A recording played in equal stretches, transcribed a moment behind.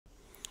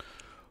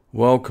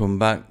Welcome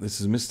back.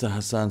 This is Mr.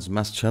 Hassan's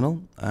Maths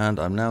channel, and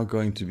I'm now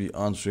going to be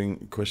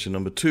answering question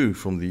number 2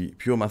 from the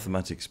Pure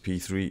Mathematics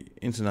P3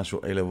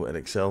 International A-Level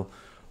Edexcel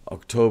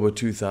October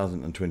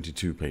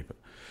 2022 paper.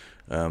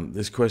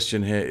 This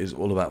question here is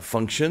all about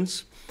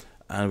functions,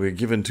 and we're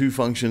given two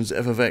functions,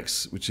 f of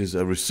x, which is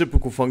a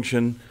reciprocal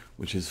function,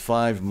 which is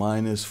 5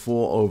 minus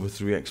 4 over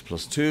 3x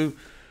plus 2,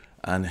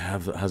 and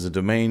has a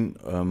domain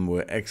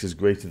where x is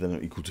greater than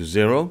or equal to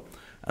 0.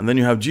 And then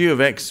you have g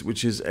of x,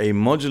 which is a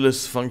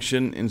modulus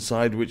function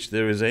inside which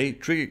there is a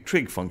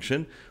trig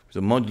function, with a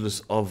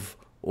modulus of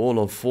all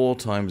of 4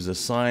 times the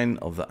sine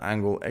of the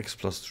angle x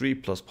plus 3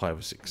 plus pi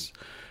over 6.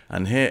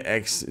 And here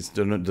x, is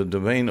the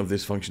domain of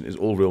this function is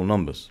all real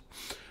numbers.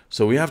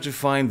 So we have to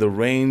find the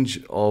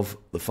range of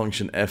the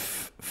function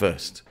f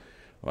first.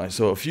 Right,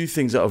 so a few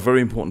things that are very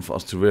important for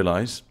us to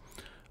realize.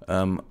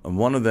 And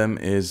one of them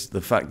is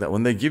the fact that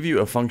when they give you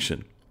a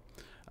function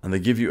and they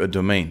give you a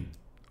domain,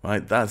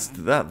 right,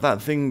 that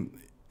thing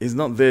is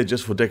not there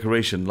just for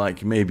decoration,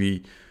 like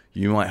maybe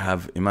you might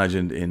have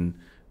imagined in,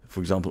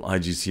 for example,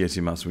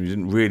 IGCSE Maths, when you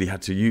didn't really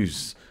have to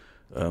use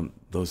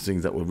those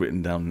things that were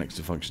written down next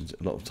to functions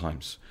a lot of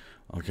times.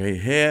 Okay,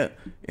 here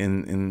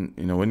in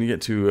when you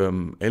get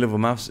to A-level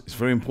Maths, it's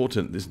very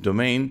important. This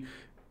domain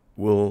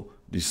will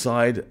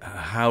decide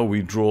how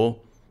we draw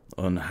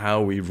and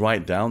how we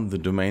write down the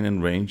domain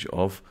and range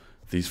of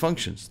these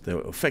functions. They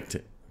will affect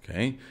it.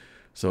 Okay.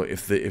 So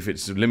if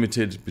it's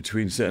limited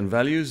between certain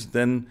values,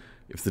 then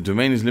if the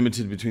domain is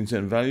limited between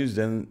certain values,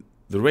 then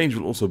the range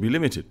will also be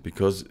limited,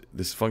 because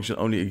this function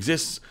only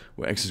exists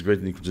where x is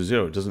greater than or equal to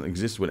 0. It doesn't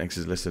exist when x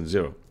is less than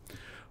 0.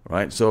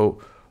 Right?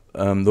 So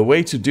the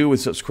way to deal with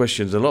such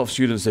questions, a lot of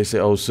students, they say,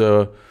 oh,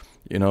 sir,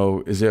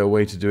 is there a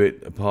way to do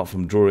it apart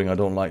from drawing? I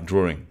don't like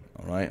drawing,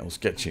 all right, or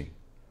sketching.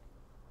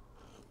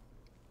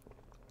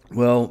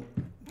 Well,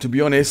 to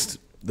be honest,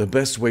 the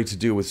best way to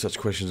deal with such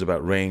questions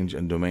about range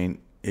and domain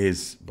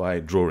is by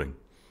drawing.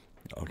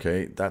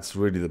 Okay, that's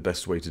really the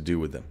best way to deal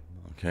with them.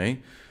 Okay,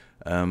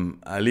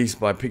 at least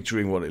by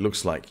picturing what it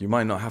looks like. You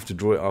might not have to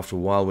draw it after a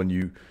while when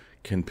you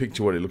can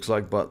picture what it looks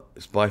like, but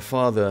it's by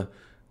far the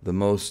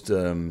most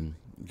the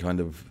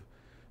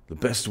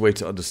best way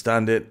to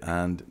understand it,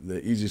 and the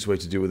easiest way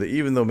to deal with it,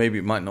 even though maybe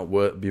it might not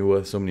be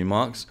worth so many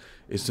marks,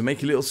 is to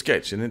make a little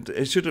sketch, and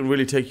it shouldn't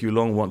really take you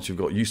long once you've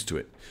got used to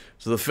it.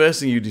 So the first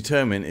thing you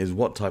determine is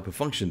what type of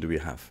function do we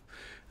have.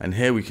 And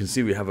here we can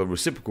see we have a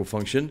reciprocal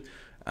function,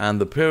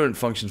 and the parent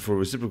function for a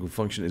reciprocal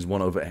function is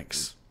 1 over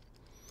x.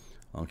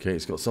 Okay,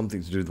 it's got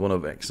something to do with 1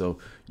 over x. So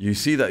you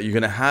see that you're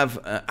going to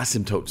have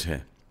asymptotes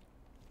here.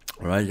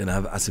 All right, you're going to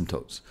have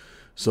asymptotes.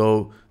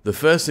 So the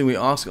first thing we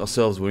ask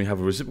ourselves when we have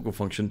a reciprocal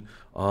function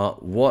are,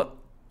 what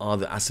are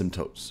the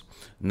asymptotes?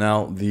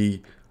 Now,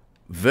 the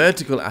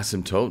vertical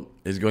asymptote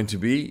is going to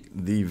be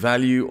the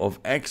value of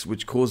x,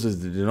 which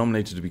causes the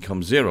denominator to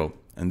become 0.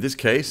 In this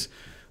case,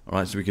 all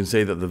right, so we can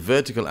say that the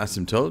vertical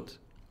asymptote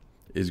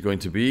is going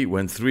to be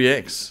when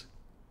 3x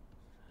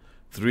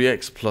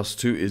plus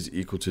 2 is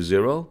equal to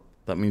 0.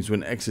 That means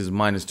when x is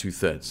minus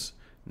 2/3.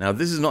 Now,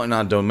 this is not in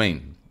our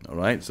domain, all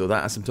right? So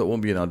that asymptote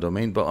won't be in our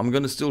domain, but I'm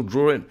going to still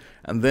draw it,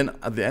 and then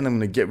at the end, I'm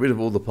going to get rid of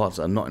all the parts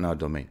that are not in our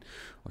domain.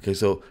 Okay,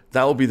 so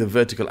that will be the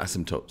vertical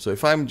asymptote. So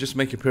if I'm just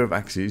make a pair of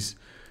axes,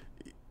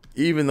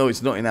 even though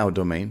it's not in our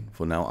domain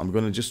for now, I'm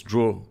going to just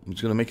draw, I'm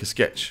just going to make a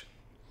sketch.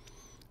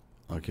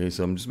 Okay,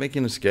 so I'm just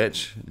making a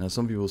sketch. Now,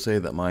 some people say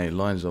that my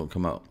lines don't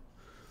come out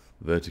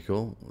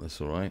vertical. That's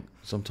all right.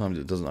 Sometimes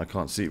it doesn't. I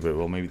can't see it very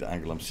well. Maybe the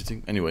angle I'm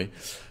sitting. Anyway,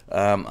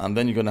 and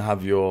then you're going to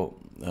have your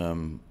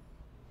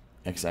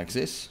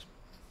x-axis.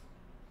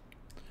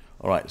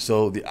 All right,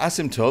 so the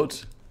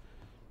asymptote,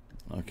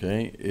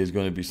 okay, is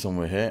going to be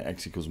somewhere here.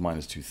 X equals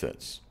minus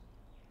 2/3.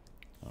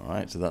 All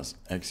right, so that's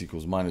x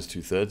equals minus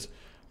 2/3.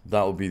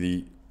 That will be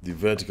the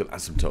vertical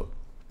asymptote.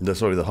 The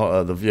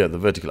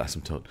vertical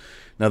asymptote.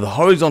 Now, the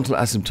horizontal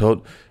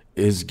asymptote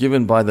is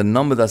given by the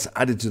number that's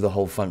added to the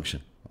whole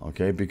function.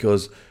 Okay,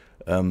 because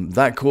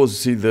that causes,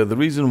 see, the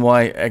reason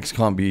why x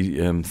can't be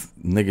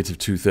negative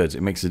 2/3,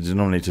 it makes the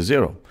denominator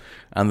 0.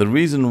 And the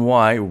reason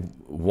why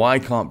y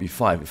can't be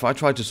 5, if I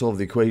try to solve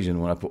the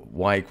equation when I put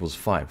y equals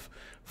 5,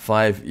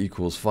 5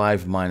 equals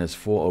 5 minus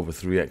 4 over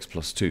 3x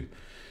plus 2.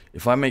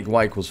 If I make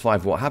y equals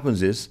 5, what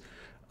happens is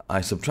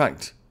I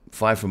subtract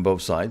 5 from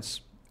both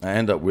sides. I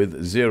end up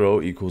with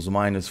 0 equals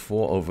minus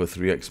 4 over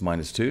 3x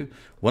minus 2.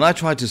 When I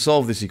try to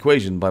solve this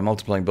equation by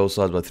multiplying both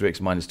sides by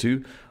 3x minus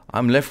 2,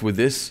 I'm left with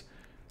this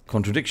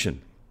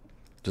contradiction.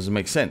 Doesn't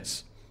make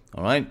sense.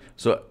 All right?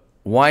 So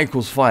y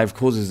equals 5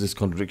 causes this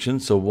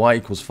contradiction. So y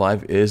equals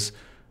 5 is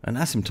an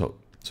asymptote.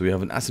 So we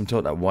have an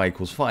asymptote at y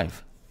equals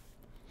 5.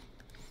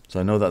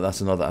 So I know that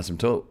that's another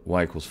asymptote,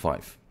 y equals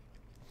 5.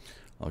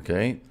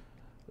 Okay?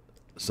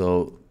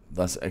 So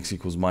that's x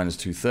equals minus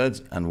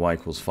 2/3 and y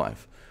equals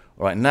 5.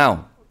 All right,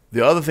 now,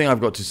 the other thing I've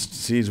got to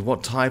see is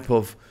what type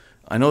of,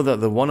 I know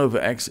that the 1 over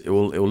x, it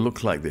will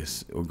look like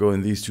this. It will go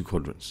in these two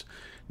quadrants.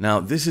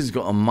 Now, this has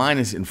got a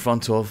minus in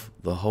front of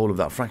the whole of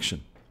that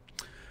fraction.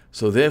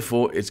 So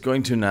therefore, it's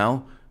going to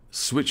now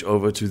switch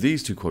over to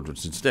these two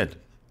quadrants instead.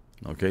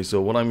 Okay, so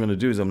what I'm going to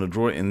do is I'm going to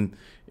draw it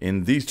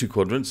in these two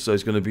quadrants. So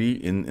it's going to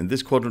be in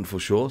this quadrant for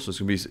sure. So it's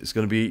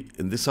going to be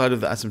in this side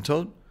of the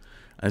asymptote,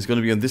 and it's going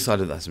to be on this side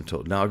of the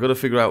asymptote. Now I've got to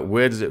figure out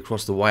where does it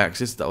cross the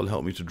y-axis. That will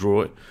help me to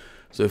draw it.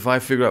 So if I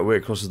figure out where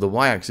it crosses the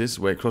y-axis,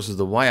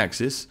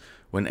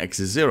 when x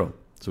is 0.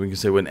 So we can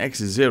say when x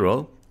is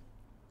 0,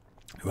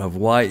 we have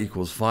y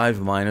equals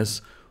 5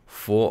 minus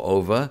 4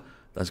 over,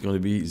 that's going to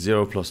be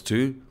 0 plus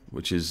 2,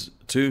 which is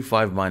 2,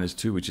 5 minus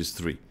 2, which is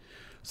 3.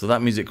 So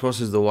that means it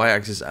crosses the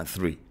y-axis at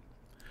 3.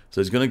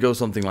 So it's going to go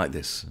something like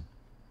this.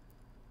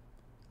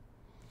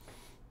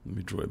 Let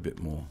me draw it a bit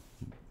more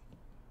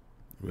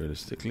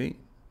realistically.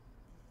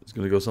 It's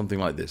going to go something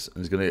like this. And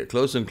it's going to get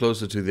closer and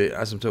closer to the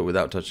asymptote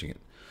without touching it.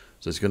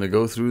 So it's going to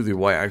go through the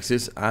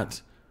y-axis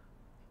at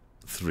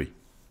 3.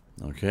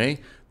 Okay?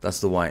 That's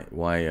the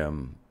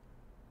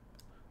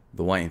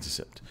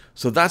y-intercept.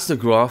 So that's the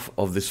graph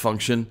of this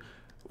function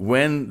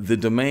when the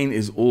domain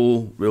is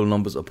all real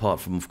numbers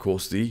apart from, of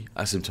course, the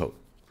asymptote.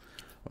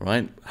 All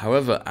right.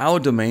 However, our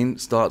domain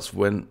starts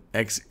when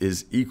x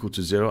is equal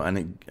to 0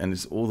 and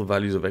it's all the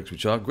values of x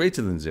which are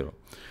greater than 0.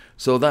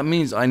 So that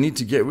means I need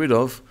to get rid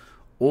of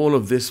all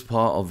of this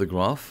part of the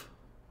graph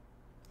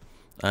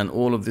and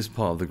all of this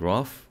part of the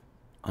graph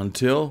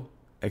until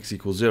x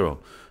equals 0.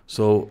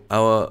 So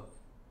our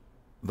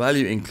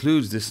value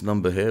includes this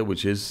number here,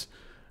 which is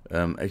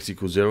x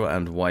equals 0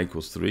 and y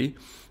equals 3.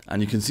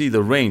 And you can see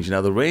the range.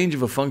 Now the range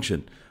of a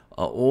function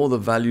are all the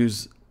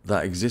values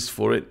that exist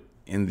for it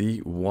in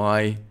the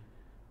y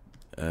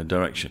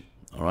direction.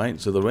 All right,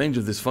 so the range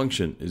of this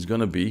function is going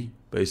to be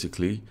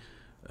basically,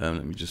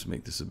 let me just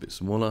make this a bit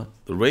smaller.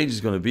 The range is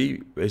going to be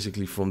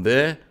basically from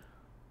there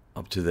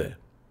up to there.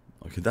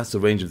 Okay, that's the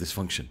range of this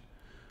function.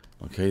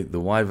 Okay, the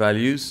y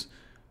values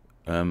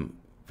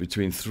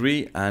between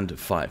 3 and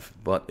 5,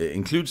 but it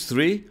includes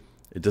 3,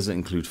 it doesn't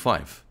include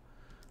 5.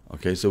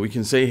 Okay, so we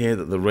can say here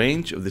that the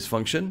range of this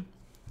function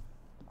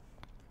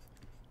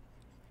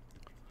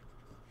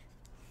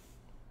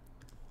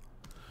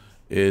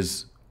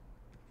is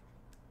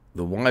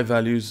the y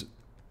values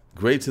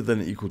greater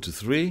than or equal to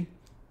 3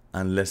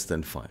 and less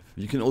than 5.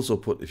 You can also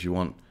put, if you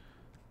want,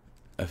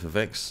 f of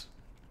x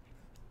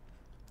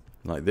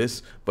like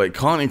this, but it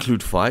can't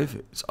include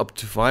 5. It's up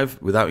to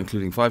 5 without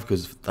including 5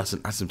 because that's an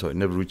asymptote. It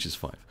never reaches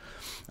 5.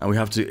 And we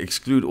have to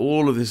exclude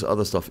all of this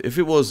other stuff. If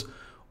it was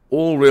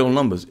all real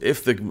numbers,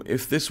 if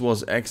this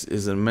was x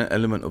is an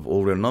element of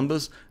all real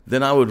numbers,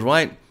 then I would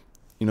write,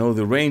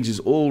 the range is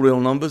all real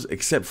numbers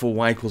except for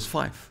y equals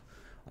 5.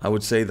 I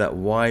would say that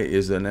y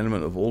is an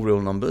element of all real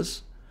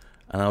numbers,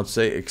 and I would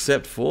say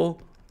except for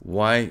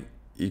y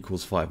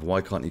equals 5.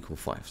 Y can't equal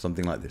 5,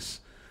 something like this.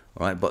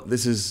 All right, but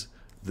this is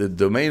the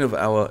domain of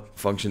our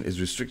function is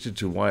restricted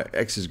to y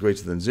x is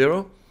greater than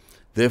 0.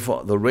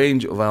 Therefore, the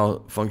range of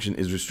our function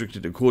is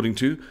restricted according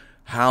to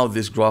how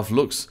this graph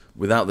looks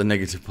without the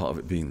negative part of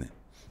it being there,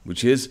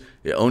 which is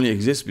it only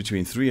exists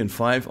between 3 and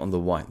 5 on the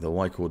y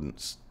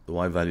coordinates. The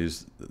y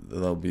values,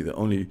 that'll be the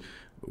only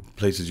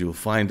places you'll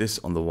find this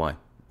on the y.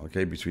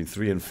 Okay, between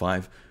 3 and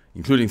 5,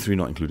 including 3,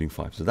 not including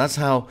 5. So that's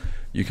how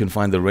you can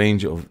find the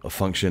range of a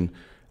function.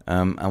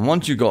 And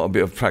once you've got a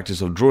bit of practice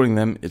of drawing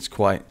them, it's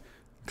quite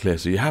clear.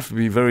 So you have to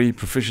be very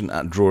proficient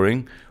at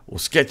drawing or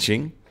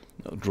sketching,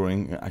 not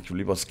drawing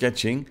actually, but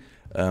sketching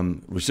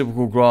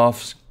reciprocal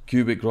graphs,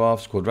 cubic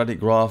graphs, quadratic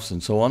graphs,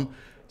 and so on,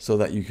 so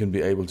that you can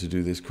be able to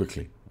do this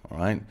quickly. All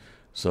right.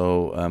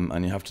 So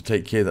and you have to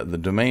take care that the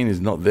domain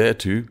is not there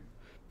to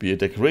be a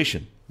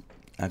decoration.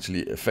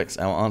 Actually, it affects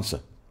our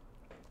answer.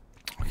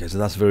 Okay, so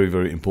that's very,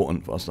 very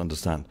important for us to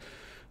understand.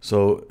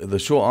 So the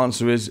short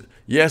answer is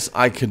yes,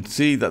 I can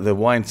see that the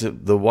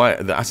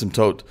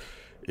asymptote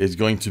is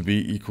going to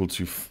be equal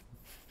to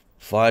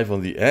 5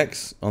 on the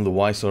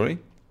y. Sorry.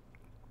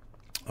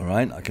 All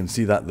right, I can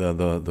see that the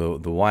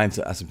y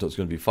asymptote is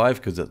going to be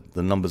 5 because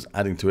the numbers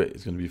adding to it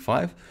is going to be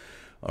 5.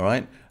 All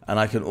right, and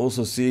I can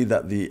also see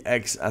that the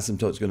x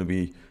asymptote is going to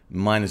be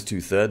minus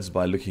 2/3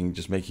 by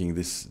just making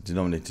this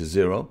denominator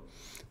 0.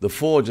 The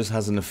 4 just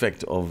has an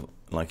effect of,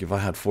 like if I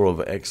had 4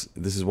 over x,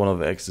 this is 1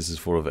 over x, this is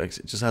 4 over x.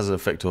 It just has an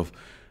effect of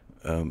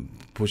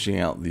pushing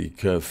out the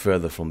curve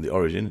further from the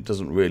origin. It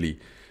doesn't really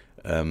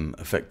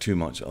affect too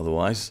much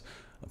otherwise,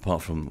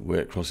 apart from where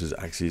it crosses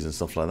axes and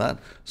stuff like that.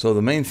 So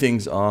the main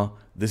things are,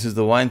 this is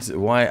the y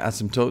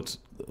asymptote,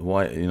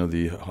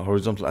 the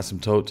horizontal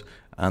asymptote,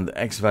 and the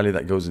x value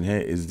that goes in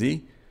here is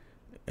the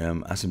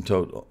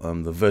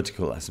asymptote, the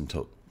vertical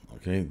asymptote,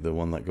 okay, the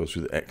one that goes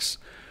through the x.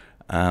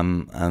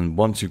 And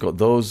once you've got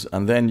those,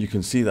 and then you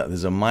can see that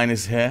there's a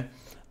minus here.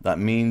 That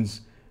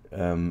means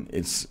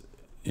it's,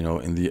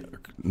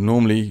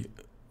 normally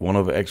 1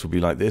 over x will be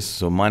like this.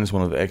 So minus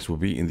 1 over x will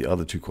be in the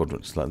other two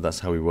quadrants. That's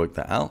how we work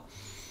that out.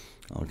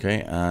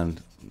 Okay,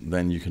 and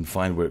then you can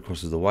find where it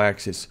crosses the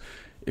y-axis.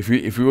 If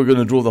we were going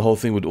to draw the whole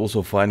thing, we'd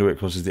also find where it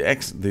crosses the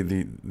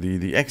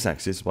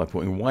x-axis by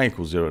putting y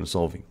equals 0 and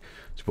solving.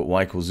 To put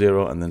y equals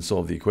 0 and then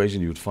solve the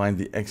equation, you would find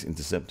the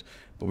x-intercept.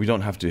 But we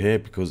don't have to here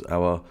because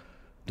our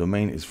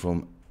domain is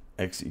from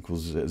x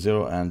equals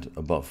 0 and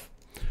above.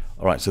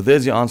 All right, so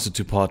there's your answer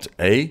to part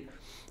A.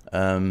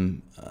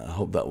 I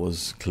hope that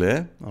was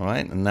clear. All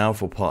right, and now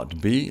for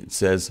part B, it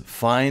says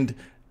find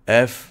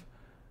f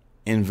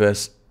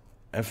inverse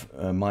f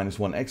minus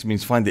 1x,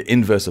 means find the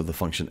inverse of the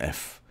function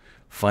f.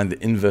 Find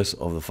the inverse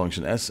of the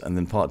function s, and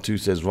then part 2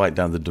 says write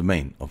down the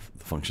domain of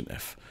the function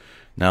f.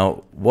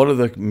 Now, what are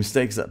the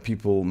mistakes that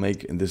people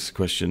make in this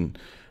question,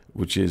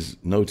 which is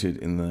noted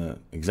in the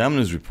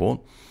examiner's report,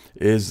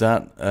 is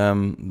that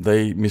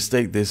they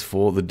mistake this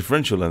for the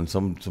differential, and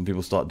some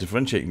people start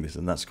differentiating this,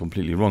 and that's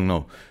completely wrong.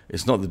 No,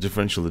 it's not the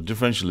differential. The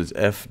differential is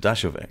f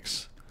dash of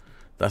x.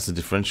 That's the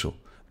differential.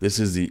 This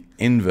is the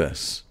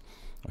inverse.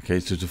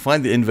 Okay, so to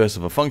find the inverse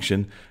of a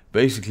function,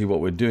 basically what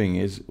we're doing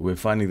is we're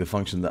finding the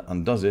function that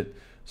undoes it.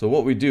 So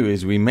what we do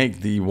is we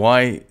make the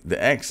y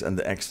the x and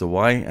the x the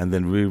y, and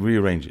then we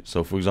rearrange it.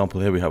 So for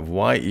example, here we have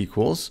y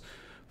equals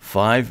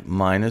 5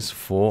 minus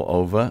 4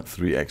 over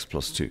 3x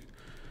plus 2.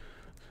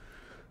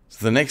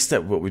 So the next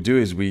step, what we do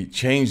is we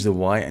change the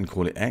y and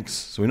call it x.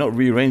 So we're not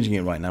rearranging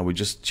it right now, we're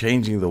just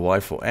changing the y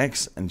for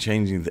x and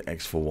changing the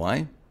x for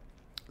y.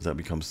 So that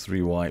becomes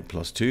 3y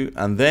plus 2.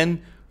 And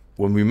then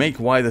when we make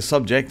y the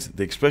subject,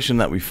 the expression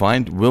that we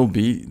find will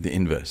be the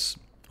inverse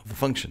of the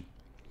function.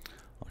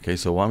 Okay,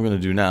 so what I'm going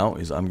to do now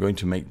is I'm going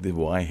to make the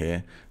y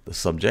here the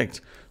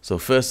subject. So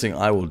first thing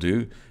I will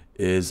do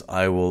is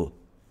I will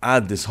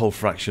add this whole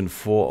fraction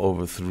 4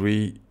 over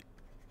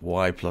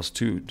 3y plus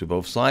 2 to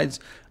both sides,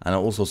 and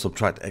I'll also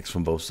subtract x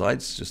from both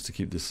sides just to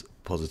keep this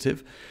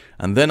positive.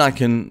 And then I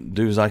can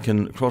do is I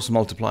can cross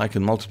multiply. I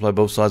can multiply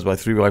both sides by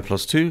 3y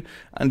plus 2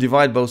 and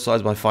divide both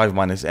sides by 5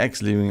 minus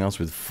x, leaving us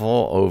with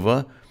 4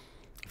 over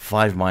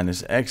 5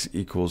 minus x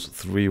equals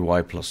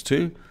 3y plus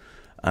 2.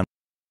 And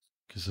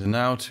so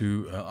now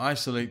to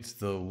isolate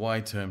the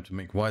y term, to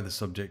make y the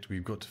subject,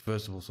 we've got to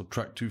first of all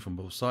subtract 2 from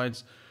both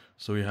sides.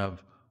 So we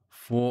have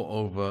 4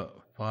 over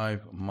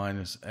 5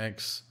 minus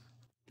x,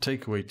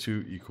 take away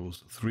 2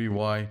 equals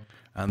 3y.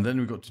 And then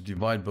we've got to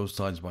divide both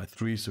sides by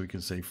 3. So we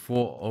can say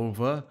 4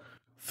 over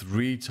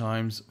 3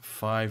 times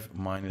 5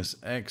 minus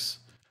x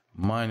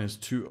minus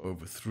 2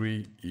 over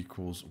 3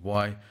 equals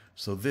y.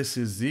 So this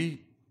is the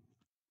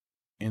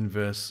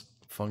inverse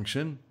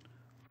function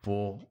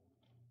for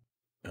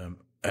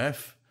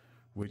f,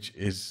 which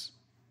is,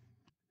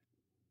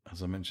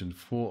 as I mentioned,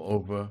 4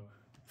 over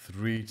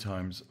 3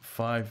 times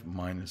 5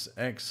 minus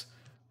x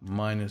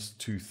minus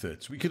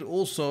 2/3. We could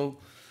also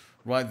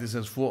write this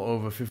as 4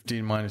 over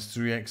 15 minus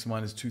 3x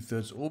minus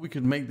 2/3, or we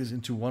could make this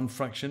into one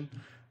fraction.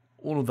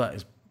 All of that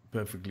is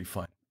perfectly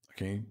fine.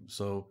 Okay,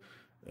 so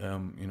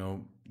you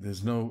know,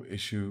 there's no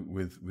issue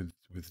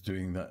with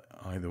doing that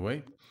either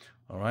way.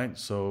 All right,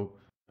 so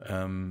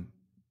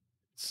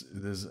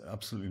there's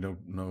absolutely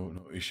no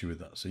issue with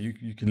that. So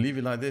you can leave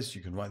it like this.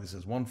 You can write this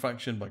as one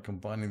fraction by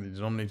combining the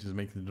denominators,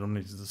 making the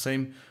denominators the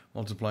same,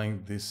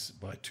 multiplying this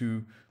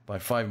by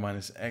 5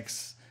 minus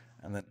x,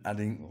 and then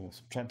adding or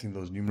subtracting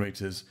those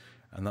numerators,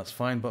 and that's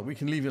fine. But we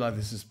can leave it like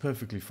this. Is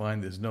perfectly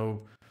fine. There's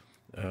no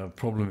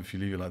problem if you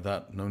leave it like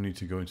that. No need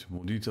to go into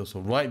more detail. So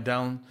write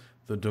down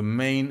the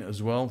domain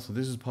as well. So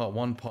this is part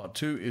 1. Part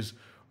 2 is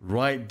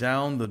write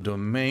down the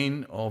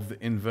domain of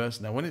the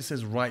inverse. Now when it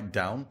says write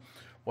down,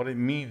 what it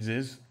means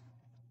is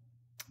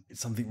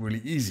it's something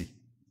really easy.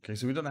 Okay,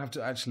 so we don't have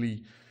to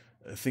actually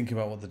think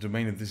about what the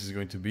domain of this is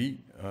going to be,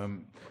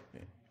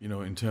 you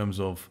know, in terms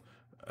of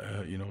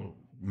you know,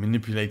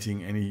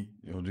 manipulating any,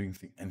 you know, doing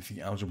anything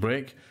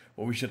algebraic.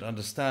 What we should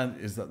understand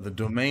is that the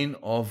domain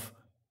of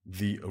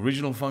the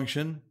original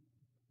function,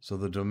 so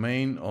the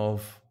domain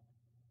of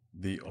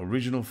the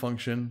original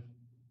function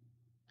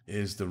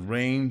is the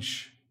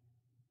range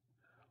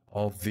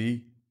of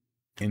the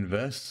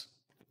inverse,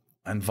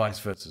 and vice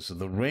versa. So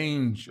the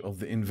range of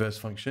the inverse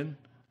function,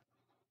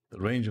 the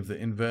range of the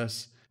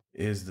inverse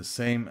is the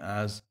same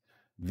as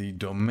the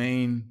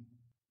domain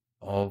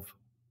of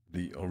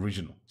the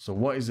original. So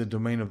what is the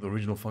domain of the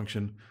original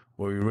function?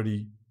 Well, we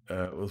already,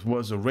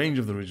 what's the range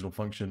of the original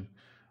function?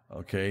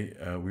 Okay,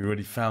 we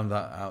already found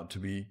that out to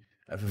be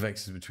f of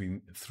x is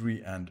between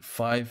 3 and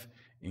 5,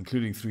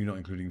 including 3, not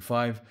including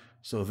 5.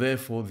 So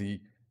therefore, the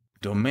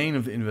domain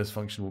of the inverse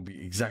function will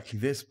be exactly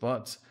this,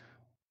 but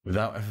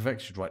without f of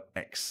x, you'd write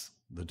x.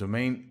 The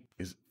domain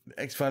is the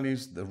x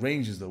values, the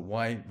range is the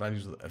y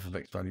values of the f of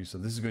x values. So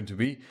this is going to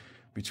be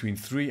between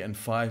 3 and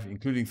 5,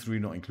 including 3,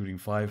 not including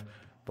 5.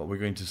 But we're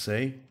going to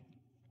say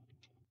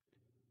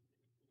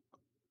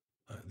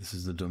this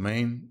is the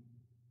domain,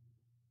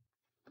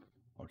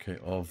 okay,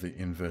 of the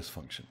inverse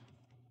function.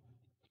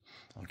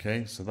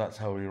 Okay, so that's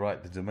how we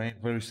write the domain.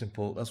 Very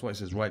simple. That's why it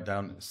says write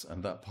down,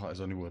 and that part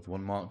is only worth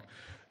 1 mark.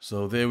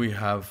 So there we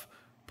have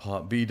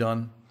part B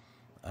done,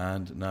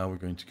 and now we're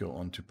going to go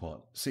on to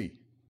part C.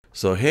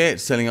 So here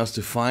it's telling us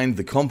to find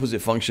the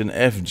composite function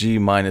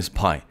fg minus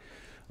pi.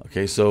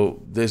 Okay,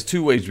 so there's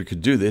 2 ways we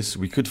could do this.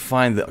 We could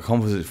find the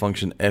composite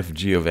function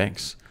fg of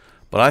x,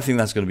 but I think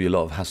that's going to be a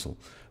lot of hassle.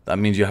 That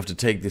means you have to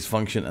take this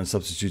function and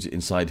substitute it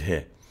inside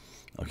here.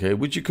 Okay,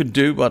 which you could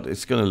do, but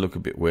it's going to look a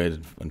bit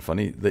weird and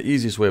funny. The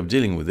easiest way of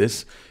dealing with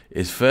this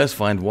is first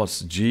find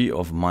what's g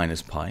of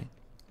minus pi.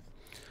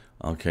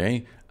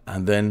 Okay,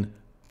 and then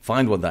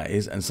find what that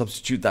is and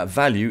substitute that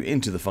value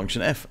into the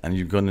function f, and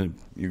you're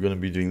gonna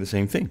be doing the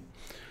same thing,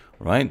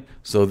 right?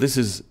 So this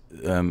is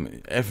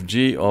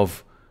fg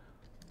of,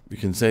 we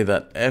can say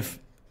that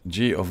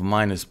fg of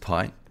minus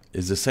pi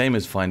is the same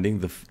as finding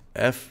the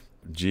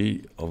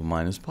fg of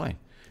minus pi.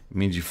 It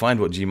means you find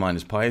what g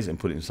minus pi is and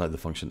put it inside the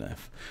function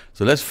f.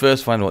 So let's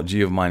first find what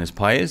g of minus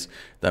pi is.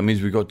 That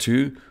means we've got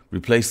to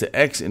replace the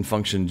x in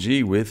function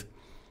g with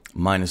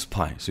minus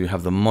pi. So you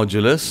have the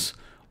modulus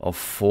of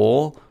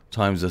 4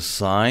 times the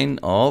sine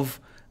of,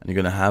 and you're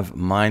going to have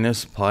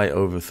minus pi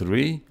over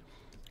 3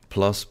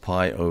 plus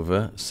pi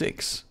over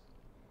 6.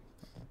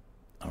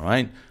 All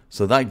right,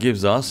 so that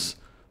gives us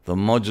the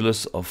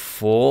modulus of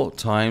 4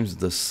 times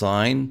the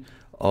sine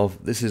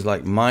of, this is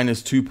like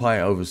minus 2 pi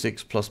over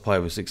 6 plus pi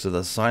over 6, so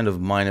the sine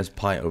of minus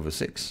pi over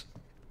 6.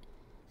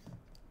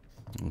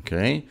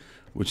 Okay,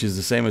 which is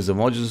the same as the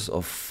modulus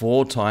of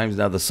 4 times,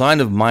 now the sine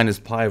of minus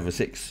pi over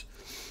 6.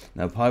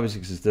 Now pi over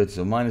 6 is 30,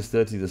 so minus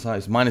 30, the sine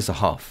is minus a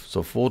half.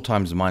 So 4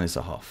 times minus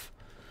a half.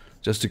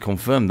 Just to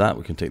confirm that,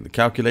 we can take the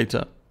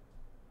calculator.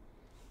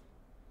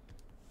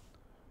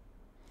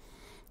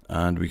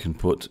 And we can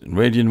put in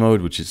radian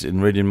mode, which is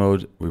in radian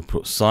mode, we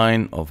put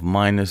sine of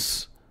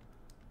minus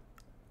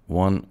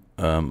 1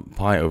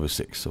 pi over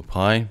 6. So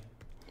pi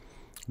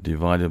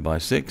divided by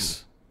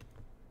 6.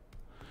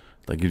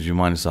 That gives you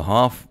minus a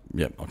half.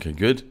 Yep, okay,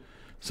 good.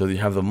 So you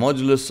have the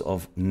modulus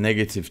of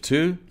negative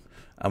 2.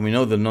 And we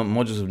know the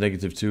modulus of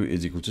negative 2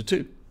 is equal to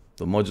 2.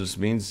 The modulus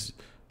means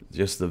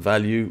just the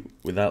value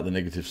without the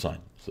negative sign.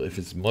 So if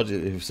it says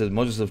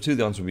modulus of 2,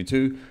 the answer will be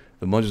 2.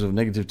 The modulus of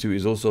negative 2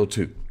 is also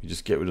 2. You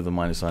just get rid of the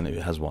minus sign if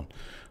it has 1.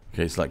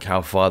 Okay, it's like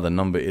how far the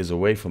number is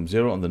away from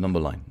 0 on the number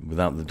line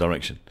without the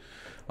direction.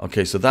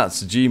 Okay, so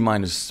that's g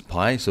minus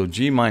pi. So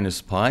g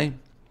minus pi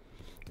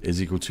is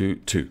equal to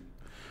 2.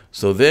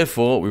 So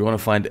therefore, we want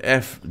to find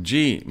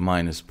fg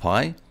minus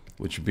pi,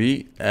 which would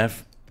be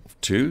f of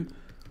 2,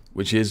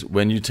 which is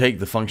when you take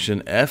the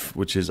function f,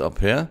 which is up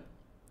here,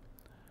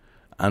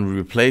 and we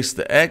replace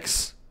the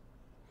x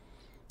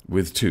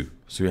with 2.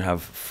 So you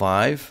have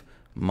 5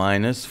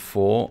 minus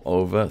 4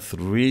 over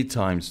 3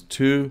 times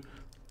 2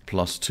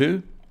 plus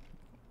 2.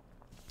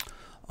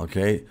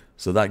 Okay,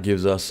 so that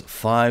gives us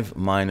 5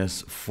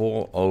 minus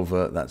 4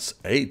 over, that's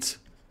 8,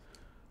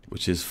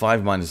 which is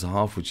 5 minus a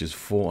half, which is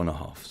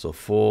 4.5. So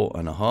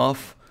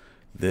 4.5,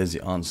 there's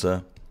the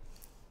answer.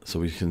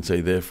 So we can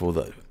say therefore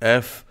that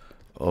f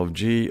of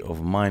g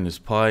of minus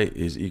pi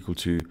is equal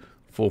to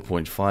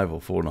 4.5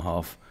 or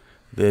 4.5.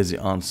 There's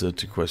the answer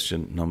to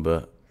question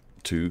number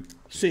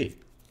 2C.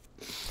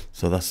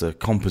 So that's a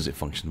composite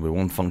function, where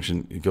one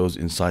function it goes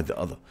inside the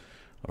other.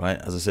 All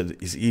right, as I said,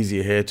 it's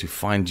easier here to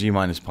find g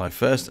minus pi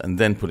first and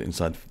then put it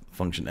inside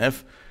function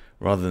f,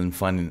 rather than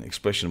finding an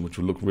expression which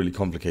will look really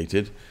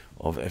complicated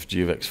of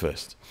fg of x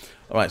first.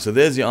 All right, so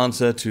there's the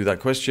answer to that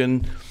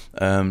question,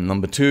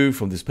 number 2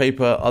 from this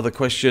paper. Other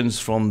questions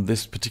from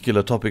this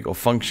particular topic of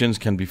functions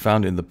can be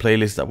found in the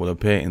playlist that will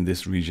appear in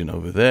this region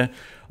over there.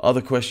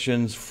 Other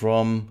questions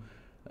from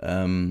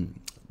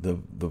the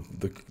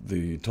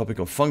topic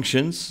of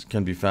functions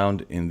can be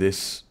found in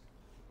this.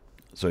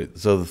 So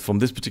from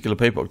this particular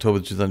paper,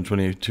 October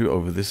 2022,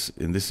 over this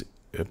in this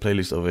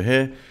playlist over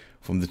here.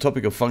 From the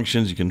topic of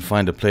functions, you can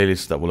find a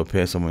playlist that will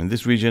appear somewhere in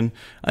this region,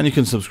 and you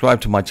can subscribe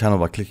to my channel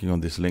by clicking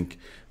on this link.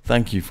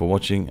 Thank you for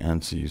watching,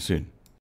 and see you soon.